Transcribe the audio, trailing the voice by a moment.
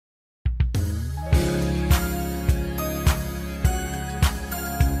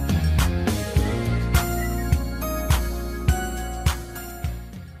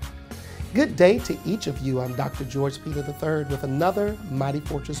Good day to each of you. I'm Dr. George Peter III with another Mighty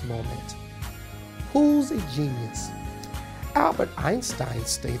Fortress moment. Who's a genius? Albert Einstein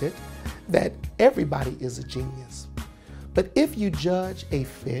stated that everybody is a genius. But if you judge a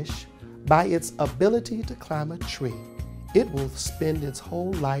fish by its ability to climb a tree, it will spend its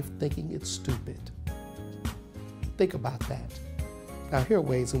whole life thinking it's stupid. Think about that. Now, here are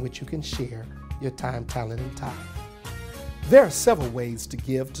ways in which you can share your time, talent, and tithe. There are several ways to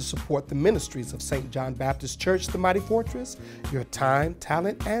give to support the ministries of St. John Baptist Church, the Mighty Fortress, your time,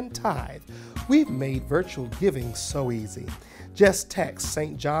 talent, and tithe. We've made virtual giving so easy. Just text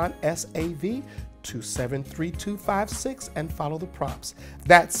St. John SAV to 73256 and follow the prompts.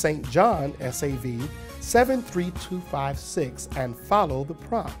 That's St. John SAV 73256 and follow the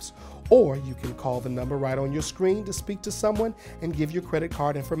prompts. Or you can call the number right on your screen to speak to someone and give your credit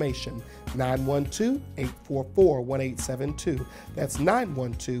card information, 912-844-1872. That's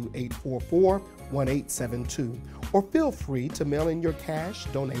 912-844-1872. Or feel free to mail in your cash,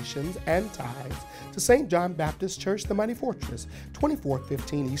 donations, and tithes to St. John Baptist Church, the Mighty Fortress,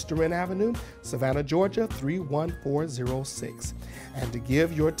 2415 East DeRenne Avenue, Savannah, Georgia, 31406. And to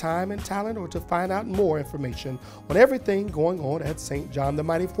give your time and talent or to find out more information on everything going on at St. John the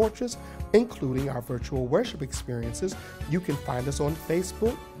Mighty Fortress, including our virtual worship experiences, you can find us on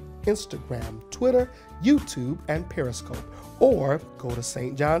Facebook, Instagram, Twitter, YouTube, and Periscope, or go to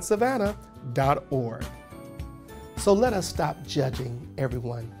stjohnsavannah.org. So let us stop judging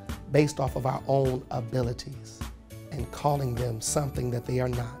everyone based off of our own abilities and calling them something that they are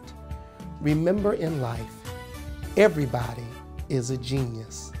not. Remember, in life, everybody is a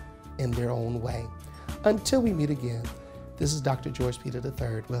genius in their own way. Until we meet again, this is Dr. George Peter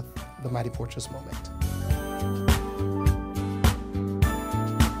III with the Mighty Fortress Moment.